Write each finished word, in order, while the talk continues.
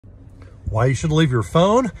why you should leave your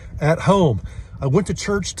phone at home. I went to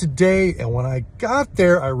church today, and when I got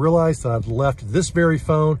there, I realized that I'd left this very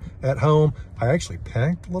phone at home. I actually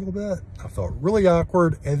panicked a little bit. I felt really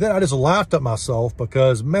awkward, and then I just laughed at myself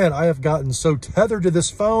because, man, I have gotten so tethered to this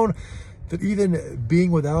phone that even being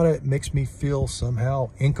without it makes me feel somehow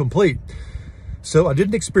incomplete. So I did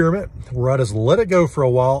an experiment where I just let it go for a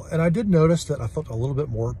while, and I did notice that I felt a little bit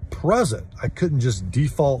more present. I couldn't just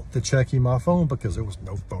default to checking my phone because there was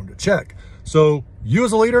no phone to check. So you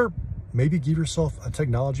as a leader, maybe give yourself a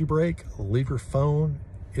technology break. Leave your phone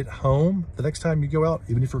at home the next time you go out,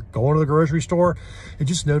 even if you're going to the grocery store, and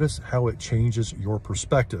just notice how it changes your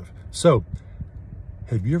perspective. So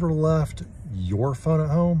have you ever left your phone at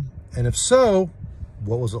home? And if so,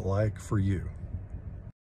 what was it like for you?